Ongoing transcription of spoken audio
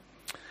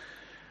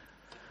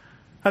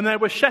And there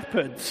were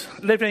shepherds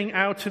living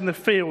out in the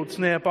fields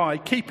nearby,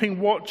 keeping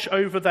watch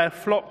over their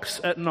flocks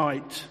at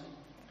night.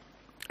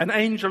 An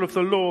angel of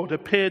the Lord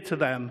appeared to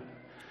them,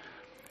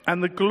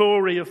 and the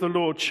glory of the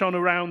Lord shone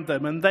around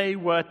them, and they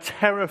were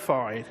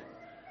terrified.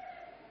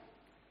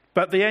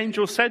 But the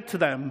angel said to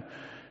them,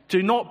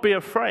 "Do not be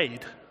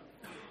afraid.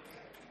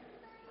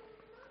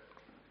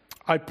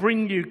 I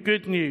bring you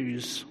good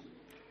news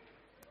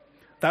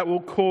that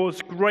will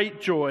cause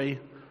great joy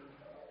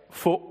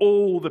for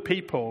all the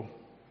people.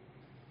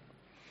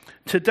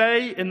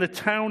 Today in the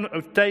town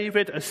of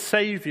David, a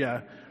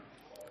Saviour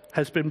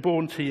has been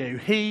born to you.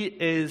 He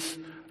is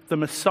the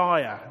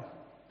Messiah,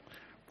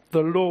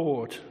 the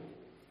Lord.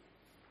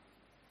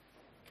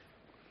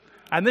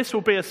 And this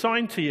will be a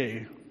sign to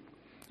you.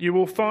 You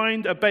will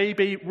find a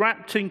baby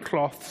wrapped in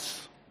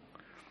cloths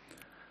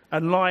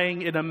and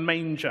lying in a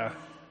manger."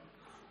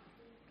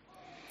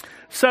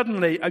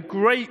 Suddenly, a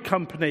great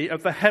company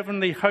of the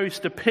heavenly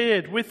host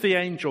appeared with the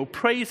angel,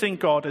 praising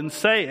God and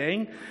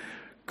saying,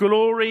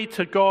 "Glory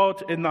to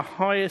God in the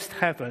highest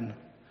heaven,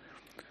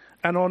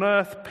 and on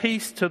earth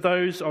peace to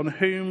those on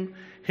whom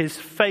his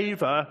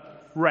favor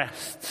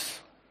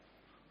rests."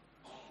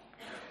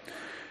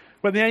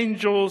 When the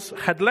angels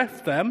had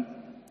left them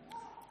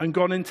and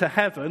gone into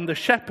heaven, the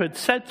shepherds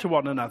said to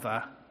one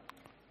another,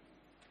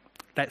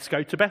 "Let's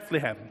go to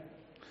Bethlehem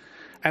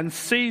and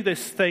see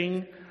this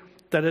thing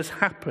that has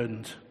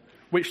happened,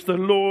 which the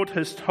Lord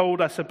has told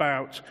us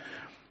about."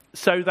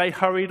 So they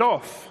hurried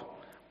off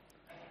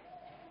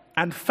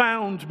and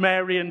found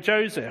Mary and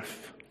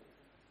Joseph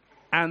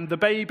and the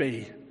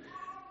baby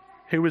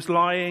who was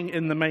lying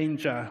in the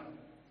manger.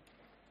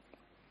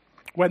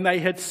 When they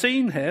had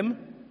seen him,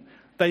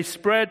 they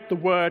spread the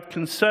word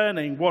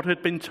concerning what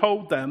had been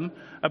told them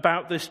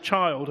about this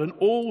child, and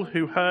all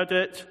who heard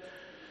it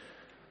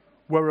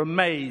were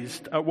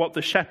amazed at what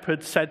the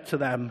shepherds said to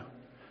them.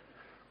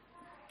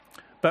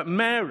 But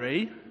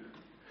Mary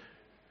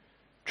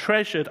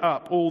treasured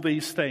up all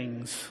these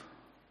things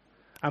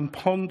and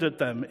pondered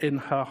them in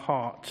her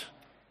heart.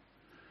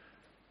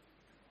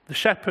 The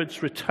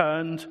shepherds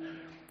returned,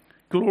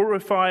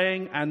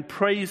 glorifying and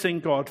praising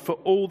God for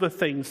all the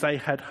things they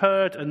had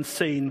heard and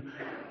seen,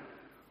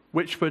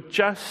 which were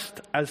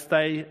just as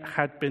they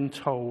had been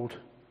told.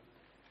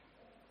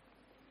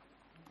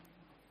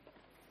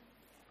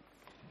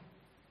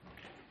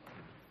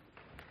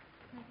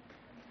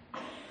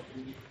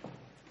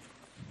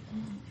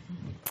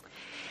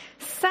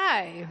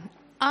 So,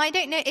 I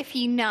don't know if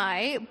you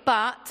know,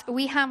 but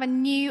we have a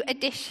new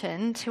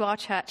addition to our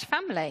church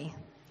family.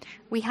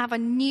 We have a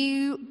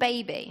new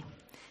baby.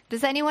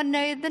 Does anyone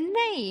know the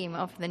name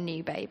of the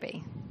new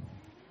baby?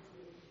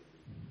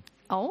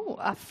 Oh,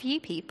 a few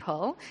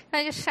people.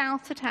 Can I just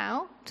shout it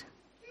out?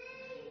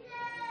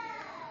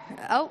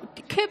 Oh,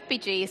 it could be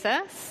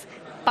Jesus,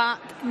 but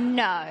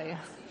no.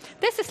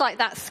 This is like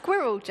that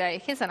squirrel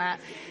joke, isn't it?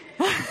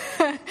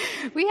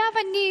 We have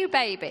a new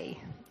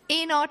baby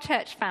in our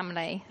church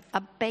family,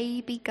 a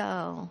baby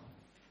girl.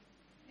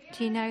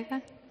 Do you know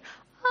her?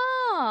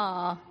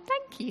 Ah,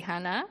 thank you,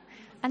 Hannah.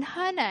 And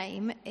her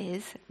name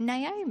is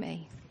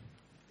Naomi.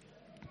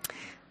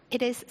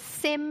 It is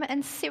Sim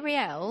and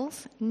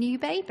Cyriel's new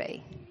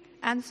baby.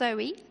 And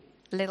Zoe,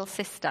 little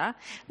sister.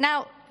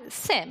 Now,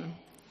 Sim,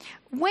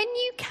 when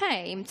you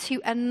came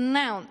to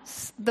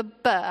announce the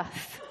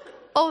birth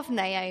of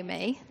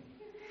Naomi,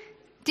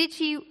 did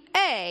you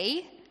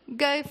A,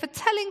 go for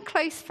telling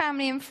close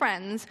family and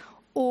friends,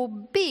 or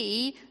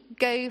B,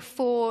 go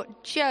for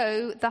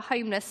Joe, the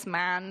homeless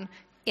man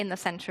in the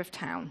centre of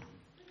town?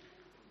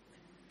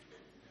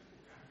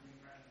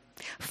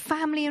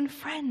 Family and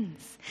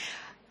friends.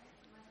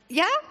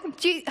 Yeah?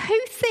 Who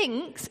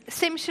thinks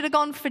Sim should have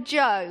gone for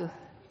Joe?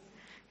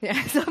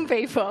 Yeah, some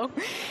people.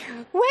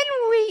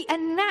 When we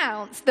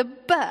announce the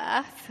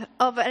birth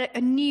of a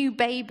new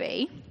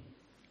baby,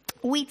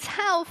 we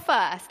tell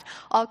first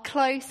our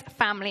close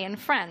family and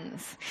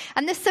friends.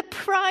 And the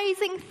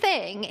surprising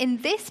thing in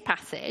this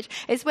passage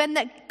is when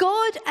that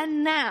God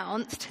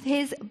announced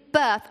his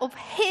birth of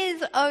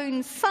his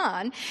own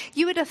son,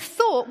 you would have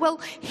thought,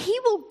 well, he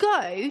will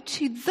go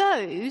to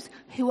those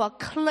who are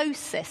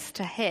closest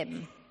to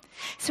him.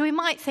 So we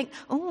might think,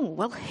 oh,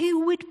 well,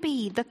 who would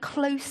be the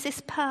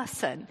closest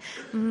person?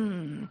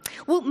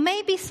 Well,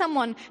 maybe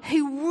someone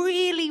who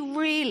really,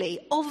 really,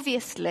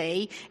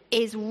 obviously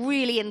is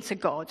really into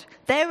God.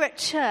 They're at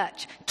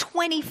church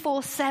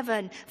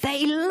 24/7.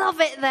 They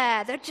love it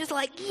there. They're just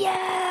like,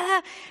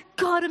 yeah,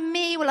 God and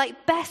me, we're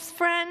like best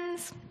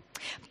friends.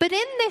 But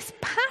in this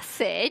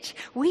passage,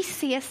 we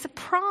see a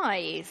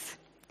surprise.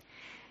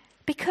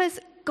 Because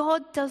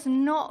God does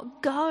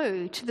not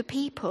go to the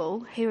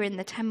people who are in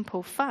the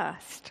temple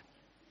first,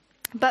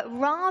 but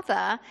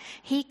rather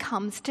he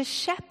comes to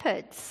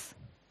shepherds.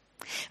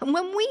 And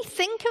when we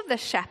think of the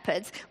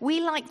shepherds,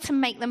 we like to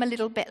make them a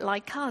little bit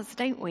like us,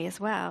 don't we, as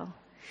well?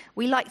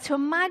 We like to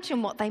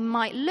imagine what they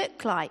might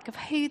look like, of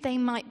who they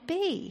might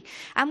be.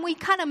 And we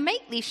kind of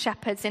make these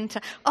shepherds into,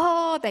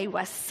 they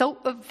were salt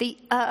of the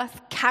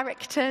earth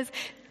characters.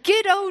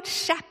 Good old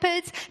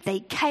shepherds. They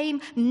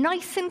came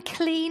nice and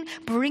clean,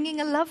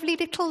 bringing a lovely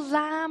little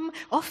lamb.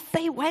 Off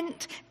they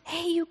went.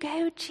 Here you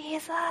go,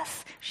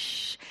 Jesus.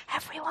 Shh,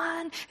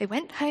 everyone. They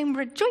went home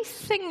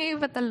rejoicing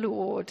over the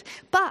Lord.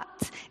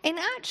 But in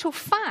actual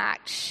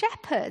fact,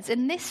 shepherds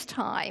in this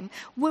time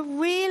were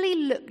really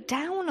looked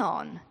down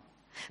on.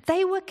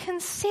 They were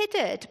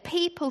considered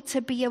people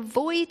to be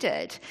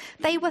avoided.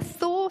 They were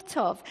thought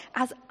of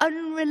as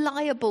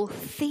unreliable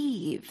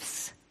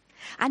thieves.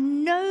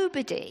 And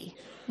nobody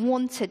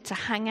wanted to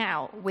hang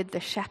out with the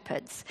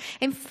shepherds.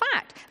 In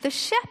fact, the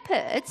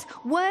shepherds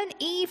weren't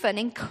even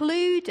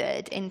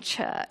included in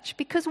church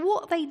because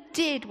what they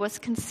did was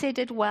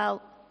considered,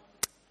 well,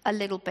 a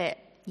little bit,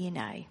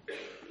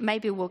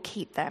 maybe we'll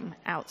keep them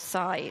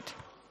outside.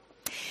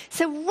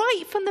 So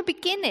right from the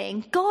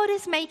beginning, God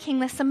is making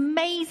this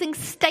amazing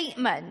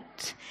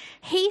statement.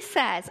 He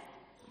says,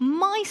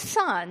 my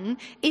son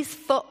is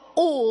for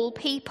all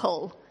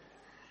people.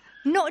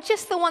 Not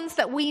just the ones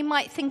that we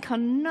might think are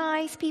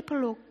nice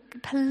people or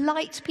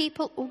polite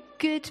people or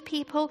good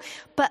people,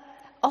 but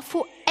are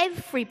for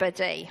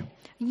everybody.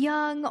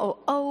 Young or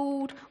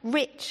old,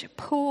 rich,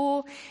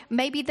 poor,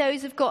 maybe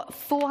those who've got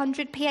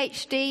 400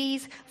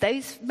 PhDs,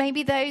 those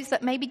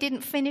that maybe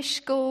didn't finish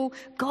school.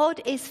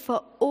 God is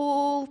for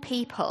all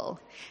people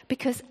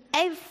because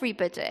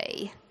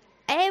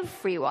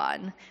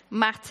everyone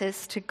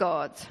matters to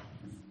God.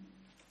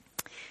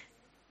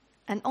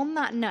 And on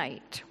that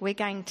note, we're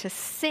going to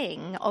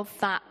sing of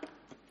that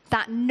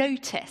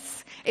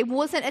notice. It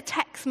wasn't a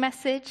text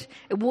message.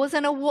 It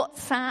wasn't a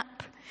WhatsApp.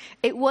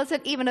 It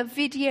wasn't even a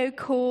video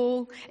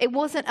call. It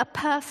wasn't a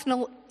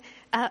personal,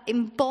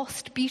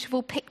 embossed,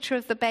 beautiful picture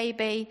of the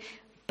baby.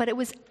 But it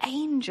was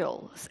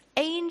angels.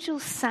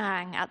 Angels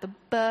sang at the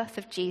birth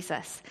of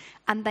Jesus.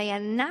 And they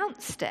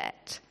announced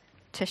it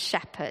to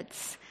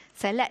shepherds.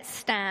 So let's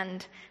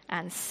stand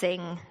and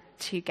sing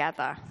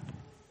together.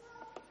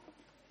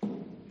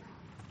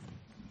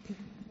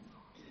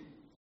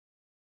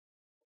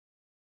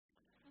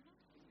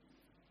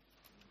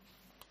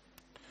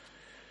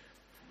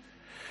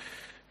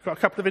 Got a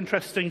couple of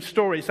interesting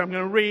stories. I'm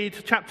going to read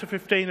chapter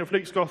 15 of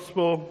Luke's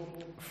Gospel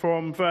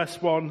from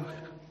verse 1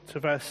 to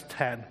verse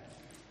 10.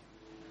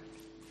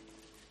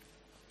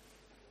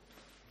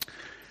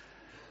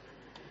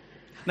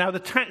 Now the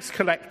tax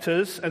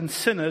collectors and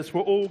sinners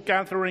were all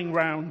gathering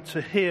round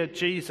to hear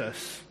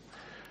Jesus.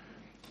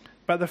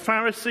 But the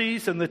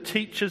Pharisees and the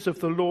teachers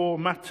of the law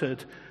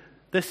muttered,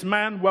 "This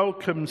man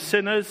welcomes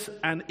sinners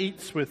and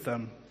eats with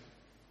them."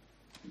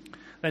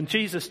 Then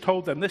Jesus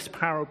told them this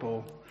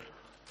parable.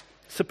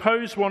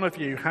 Suppose one of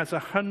you has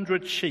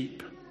 100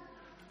 sheep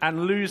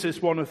and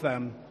loses one of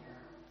them.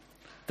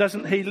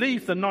 Doesn't he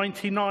leave the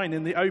 99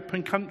 in the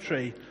open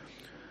country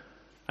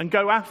and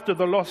go after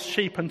the lost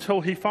sheep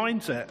until he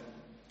finds it?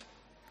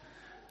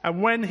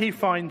 And when he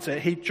finds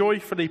it, he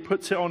joyfully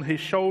puts it on his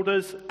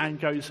shoulders and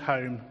goes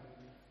home.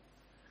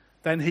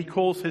 Then he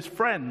calls his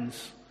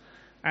friends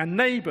and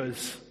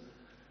neighbors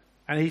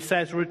and he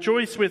says,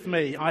 "Rejoice with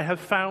me, I have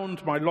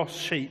found my lost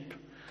sheep."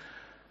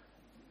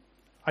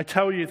 I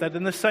tell you that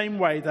in the same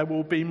way there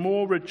will be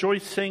more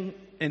rejoicing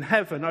in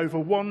heaven over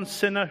one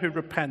sinner who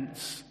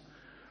repents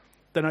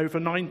than over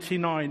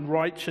 99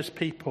 righteous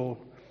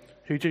people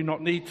who do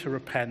not need to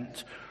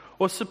repent.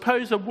 Or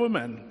suppose a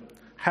woman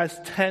has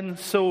 10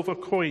 silver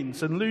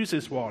coins and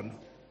loses one.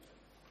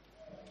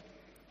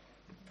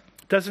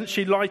 Doesn't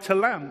she light a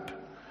lamp,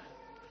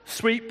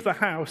 sweep the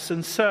house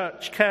and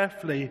search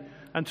carefully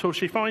until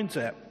she finds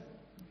it?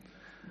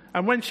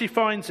 And when she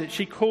finds it,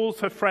 she calls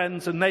her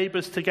friends and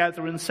neighbors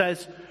together and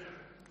says,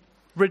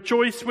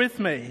 "Rejoice with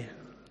me,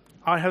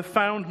 I have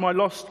found my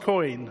lost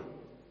coin."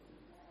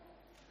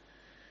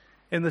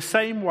 In the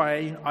same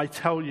way, I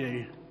tell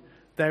you,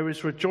 there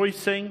is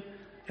rejoicing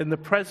in the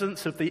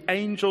presence of the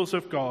angels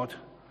of God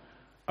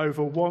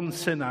over one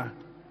sinner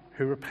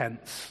who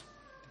repents.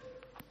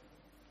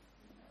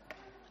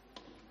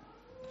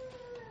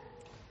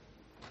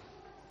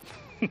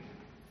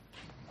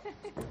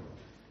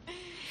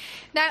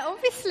 Now,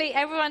 obviously,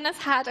 everyone has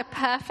had a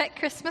perfect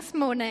Christmas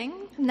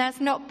morning. And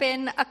there's not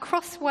been a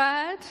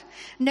crossword.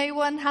 No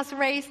one has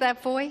raised their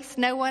voice.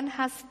 No one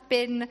has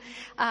been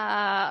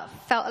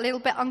felt a little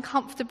bit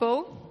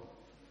uncomfortable.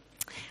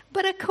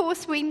 But of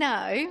course, we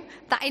know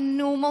that in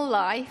normal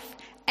life,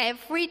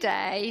 every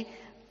day,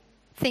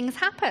 things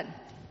happen.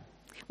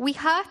 We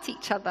hurt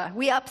each other.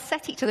 We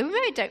upset each other. We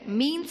really don't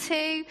mean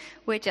to.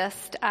 We're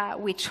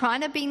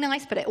trying to be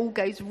nice, but it all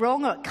goes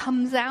wrong or it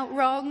comes out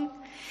wrong.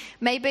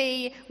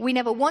 Maybe we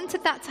never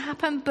wanted that to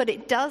happen, but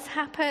it does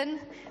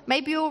happen.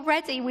 Maybe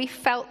already we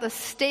felt the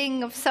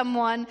sting of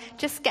someone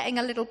just getting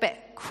a little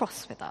bit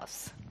cross with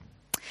us.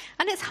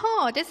 And it's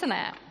hard, isn't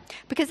it?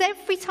 Because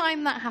every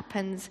time that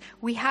happens,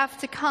 we have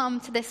to come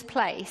to this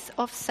place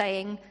of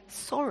saying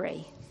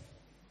sorry.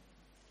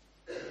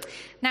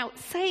 Now,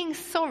 saying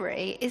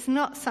sorry is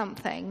not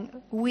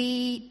something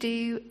we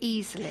do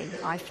easily,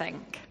 I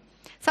think.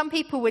 Some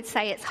people would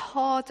say it's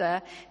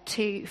harder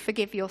to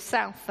forgive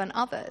yourself than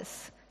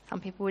others. Some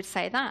people would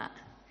say that.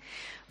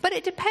 But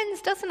it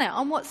depends, doesn't it,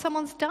 on what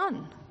someone's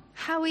done.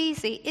 How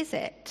easy is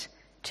it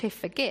to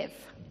forgive?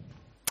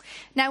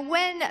 Now,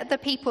 when the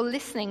people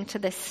listening to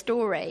this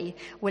story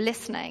were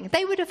listening,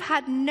 they would have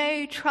had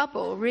no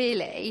trouble,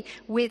 really,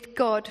 with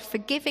God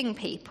forgiving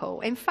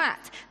people. In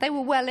fact, they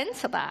were well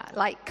into that.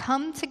 Like,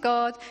 come to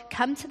God,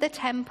 come to the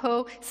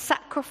temple,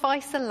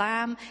 sacrifice a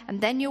lamb, and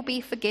then you'll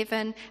be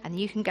forgiven and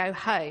you can go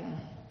home.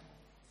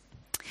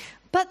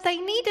 But they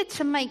needed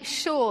to make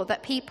sure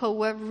that people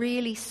were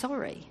really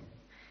sorry.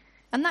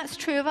 And that's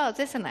true of us,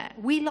 isn't it?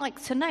 We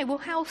like to know, well,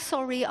 how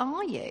sorry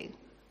are you?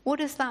 What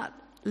does that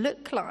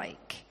look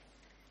like?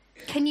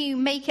 Can you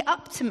make it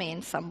up to me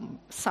in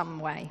some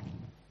way?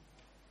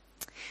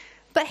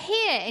 But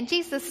here in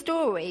Jesus'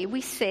 story, we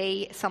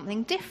see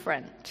something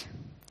different.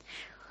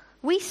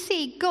 We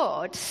see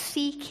God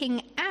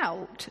seeking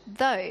out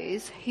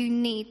those who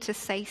need to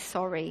say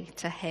sorry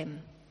to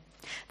him.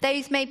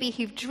 Those maybe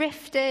who've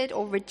drifted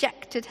or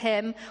rejected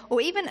him,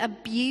 or even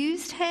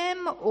abused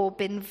him, or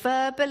been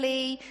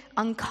verbally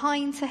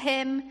unkind to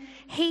him.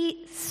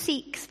 He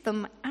seeks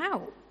them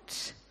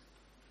out.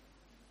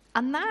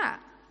 And that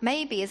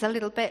maybe is a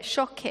little bit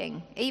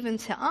shocking, even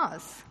to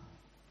us.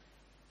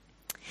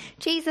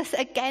 Jesus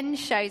again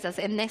shows us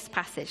in this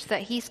passage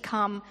that he's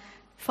come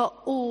for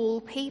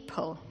all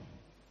people.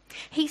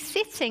 He's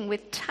sitting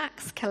with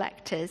tax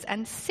collectors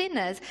and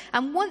sinners,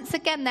 and once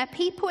again, they're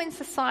people in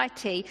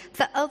society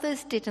that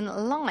others didn't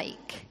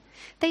like.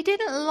 They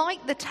didn't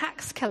like the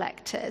tax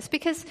collectors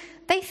because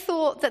they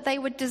thought that they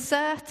were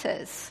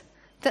deserters,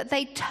 that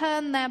they'd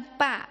turned their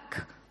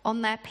back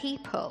on their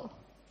people.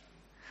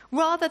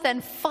 Rather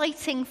than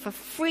fighting for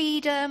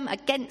freedom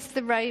against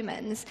the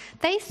Romans,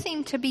 they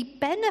seemed to be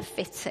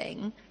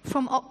benefiting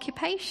from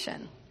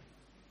occupation.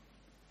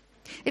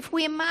 If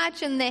we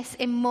imagine this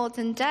in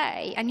modern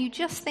day, and you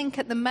just think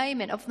at the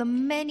moment of the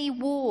many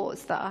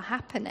wars that are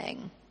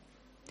happening,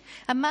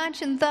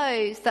 imagine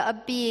those that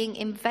are being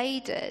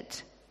invaded,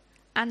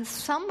 and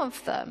some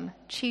of them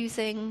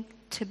choosing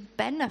to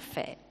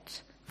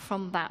benefit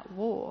from that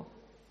war.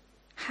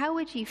 How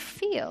would you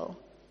feel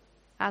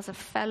as a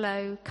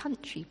fellow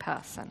country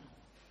person?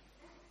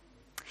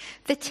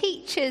 The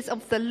teachers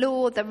of the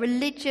law, the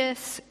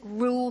religious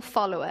rule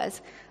followers,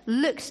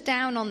 looked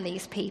down on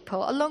these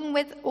people along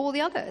with all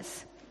the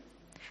others.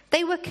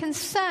 They were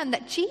concerned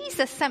that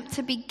Jesus seemed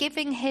to be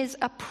giving his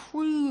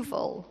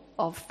approval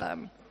of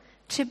them,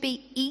 to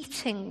be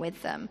eating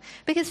with them,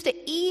 because to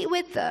eat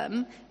with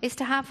them is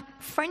to have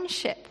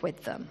friendship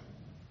with them.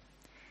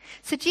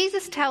 So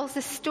Jesus tells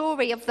the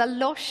story of the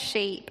lost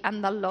sheep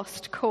and the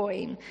lost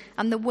coin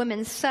and the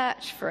woman's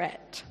search for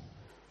it.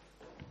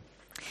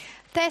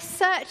 They're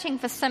searching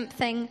for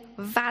something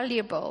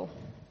valuable.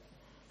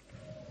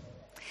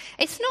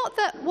 It's not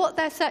that what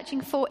they're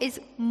searching for is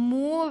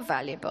more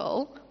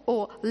valuable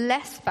or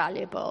less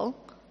valuable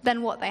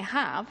than what they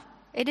have.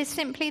 It is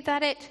simply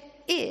that it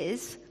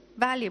is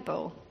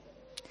valuable.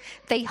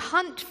 They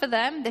hunt for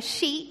them, the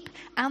sheep,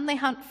 and they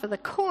hunt for the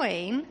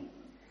coin.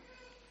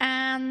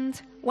 And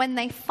when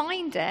they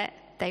find it,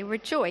 they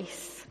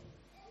rejoice.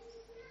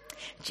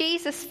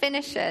 Jesus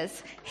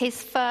finishes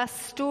his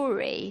first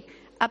story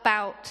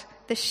about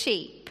the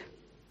sheep.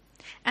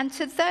 And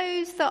to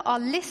those that are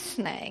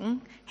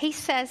listening, he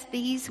says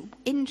these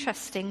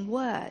interesting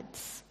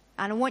words.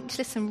 And I want you to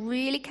listen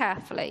really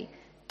carefully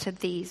to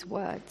these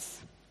words.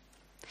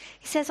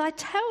 He says, I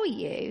tell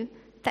you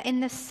that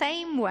in the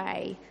same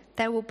way,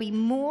 there will be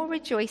more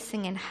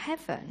rejoicing in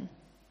heaven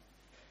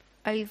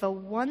over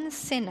one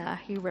sinner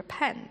who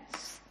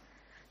repents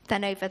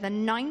than over the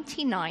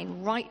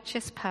 99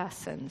 righteous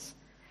persons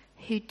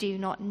who do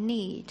not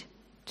need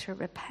to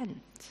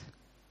repent.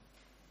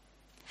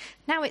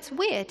 Now, it's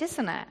weird,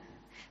 isn't it?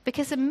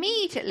 Because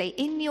immediately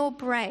in your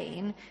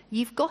brain,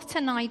 you've got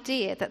an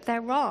idea that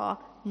there are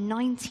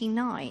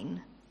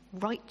 99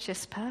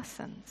 righteous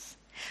persons,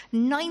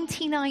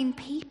 99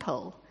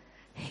 people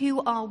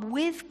who are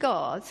with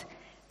God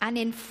and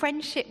in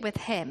friendship with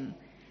him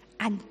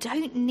and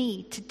don't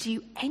need to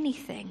do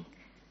anything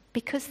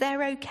because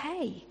they're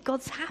okay.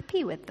 God's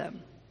happy with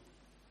them.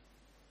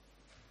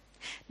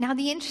 Now,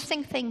 the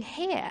interesting thing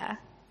here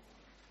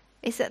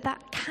is that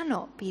that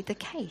cannot be the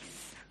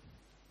case.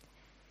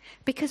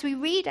 Because we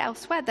read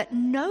elsewhere that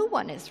no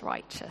one is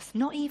righteous,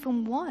 not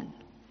even one.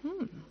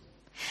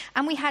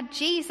 And we had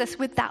Jesus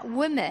with that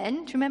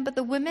woman. Do you remember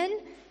the woman?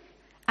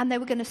 And they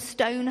were going to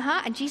stone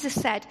her. And Jesus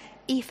said,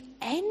 if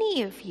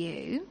any of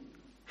you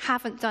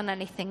haven't done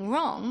anything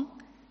wrong,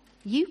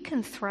 you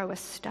can throw a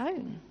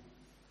stone.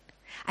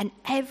 And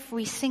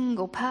every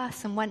single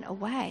person went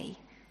away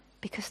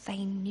because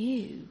they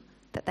knew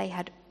that they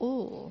had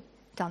all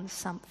done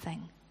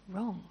something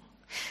wrong.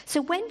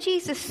 So when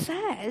Jesus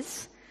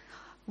says,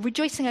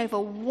 rejoicing over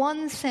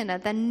one sinner,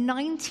 the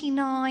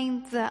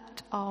 99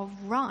 that are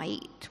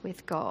right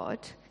with God,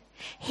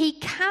 he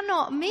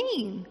cannot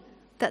mean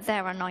that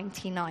there are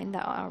 99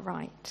 that are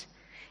right.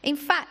 In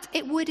fact,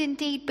 it would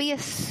indeed be a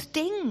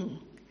sting.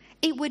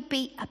 It would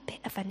be a bit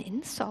of an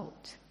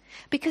insult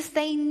because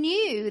they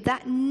knew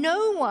that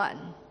no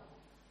one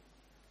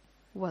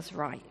was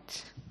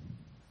right.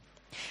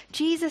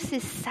 Jesus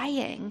is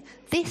saying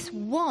this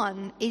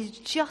one is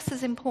just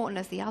as important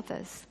as the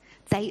others.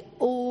 They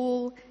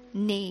all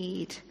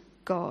need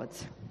God.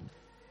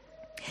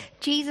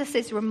 Jesus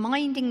is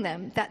reminding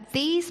them that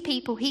these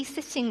people he's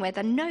sitting with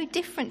are no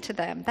different to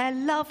them. They're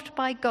loved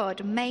by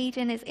God, made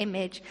in his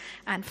image,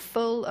 and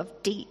full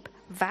of deep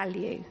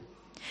value.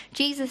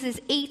 Jesus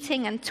is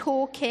eating and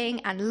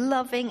talking and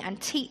loving and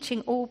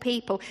teaching all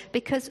people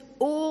because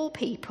all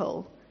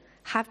people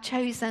have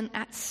chosen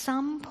at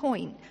some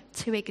point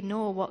to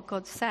ignore what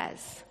God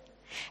says.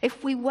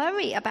 If we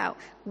worry about,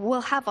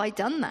 well, have I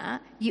done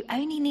that? You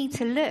only need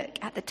to look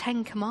at the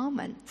 10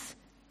 Commandments.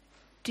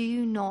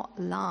 Do not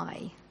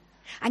lie.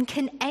 And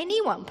can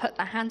anyone put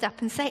their hand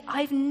up and say,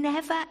 I've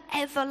never,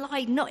 ever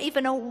lied, not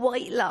even a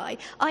white lie.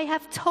 I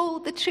have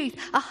told the truth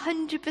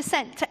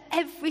 100% to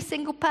every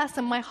single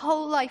person my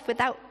whole life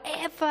without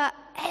ever,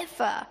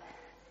 ever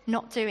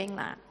not doing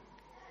that?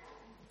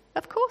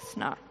 Of course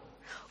not.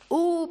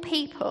 All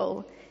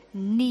people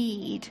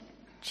need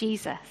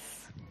Jesus.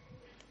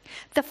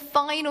 The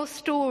final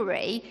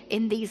story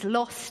in these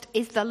Lost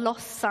is the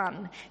lost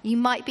son. You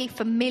might be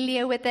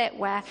familiar with it,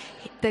 where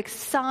the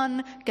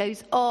son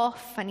goes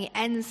off and he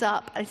ends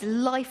up, his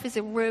life is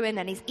a ruin,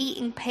 and he's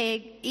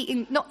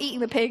not eating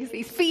the pigs,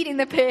 he's feeding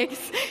the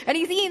pigs, and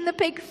he's eating the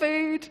pig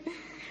food.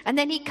 And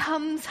then he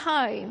comes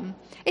home.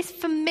 It's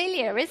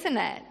familiar, isn't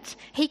it?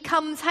 He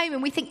comes home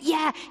and we think,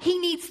 yeah, he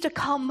needs to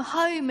come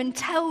home and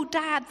tell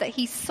Dad that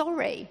he's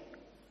sorry.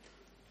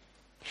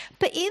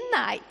 But in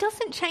that, it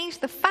doesn't change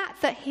the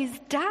fact that his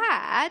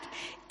dad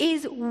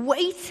is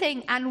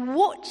waiting and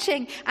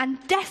watching and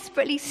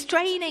desperately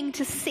straining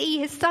to see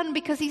his son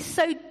because he's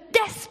so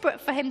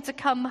desperate for him to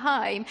come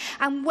home.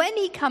 And when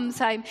he comes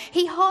home,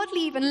 he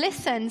hardly even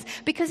listens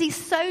because he's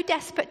so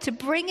desperate to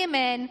bring him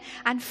in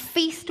and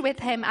feast with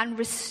him and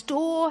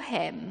restore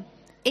him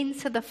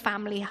into the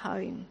family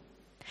home,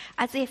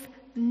 as if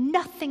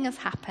nothing has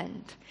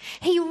happened.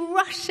 He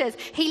rushes,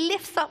 he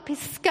lifts up his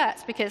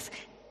skirts because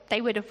they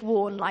would have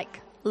worn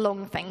like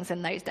long things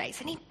in those days.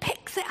 And he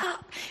picks it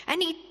up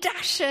and he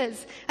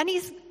dashes and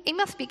he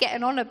must be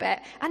getting on a bit.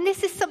 And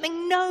this is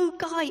something no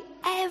guy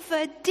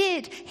ever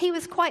did. He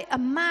was quite a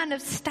man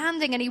of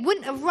standing and he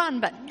wouldn't have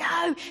run, but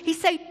no, he's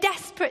so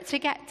desperate to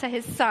get to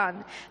his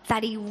son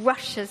that he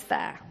rushes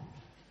there.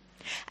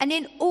 And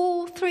in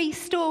all three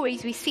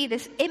stories, we see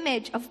this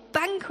image of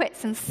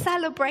banquets and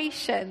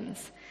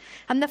celebrations.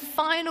 And the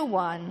final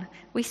one,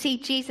 we see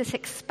Jesus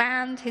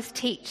expand his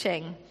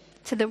teaching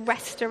to the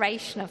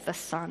restoration of the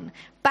son,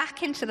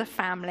 back into the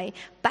family,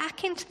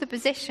 back into the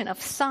position of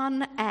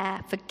son,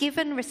 heir,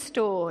 forgiven,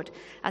 restored,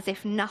 as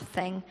if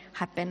nothing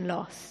had been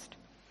lost.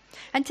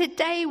 And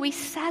today we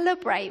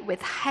celebrate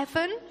with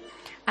heaven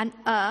and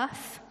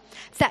earth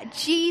that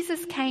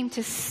Jesus came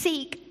to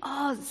seek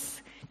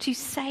us, to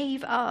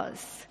save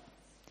us.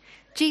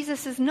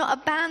 Jesus has not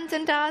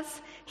abandoned us.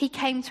 He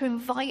came to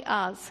invite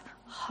us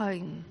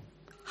home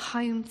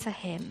to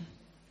him.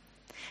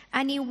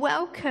 And he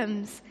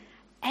welcomes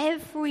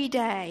every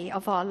day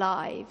of our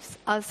lives,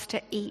 us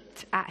to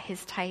eat at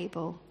his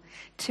table,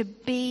 to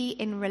be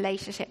in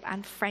relationship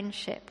and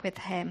friendship with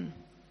him.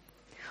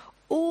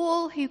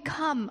 All who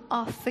come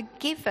are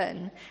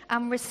forgiven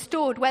and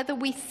restored, whether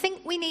we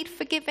think we need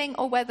forgiving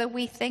or whether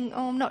we think,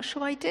 oh, I'm not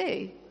sure I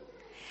do.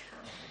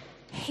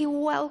 He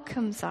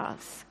welcomes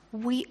us.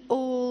 We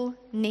all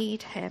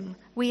need him.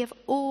 We have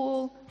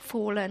all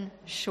fallen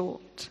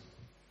short.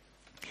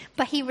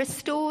 But he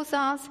restores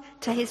us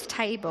to his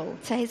table,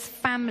 to his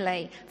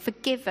family,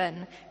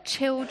 forgiven,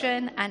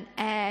 children and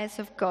heirs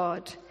of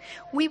God.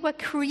 We were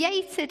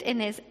created in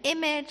his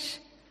image,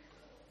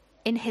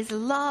 in his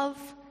love,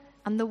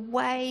 and the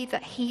way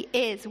that he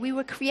is. We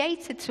were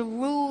created to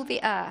rule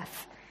the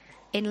earth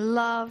in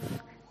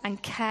love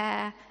and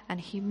care and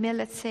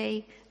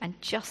humility and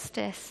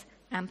justice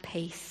and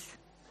peace.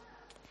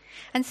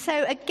 And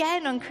so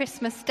again on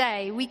Christmas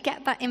Day, we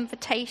get that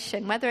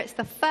invitation, whether it's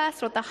the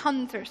first or the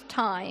 100th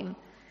time.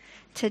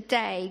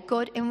 Today,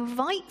 God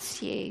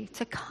invites you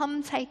to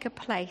come take a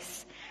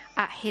place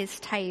at his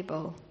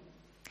table.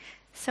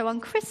 So on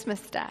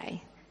Christmas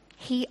Day,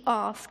 he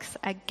asks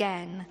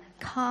again,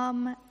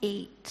 come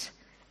eat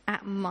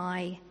at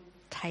my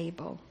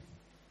table.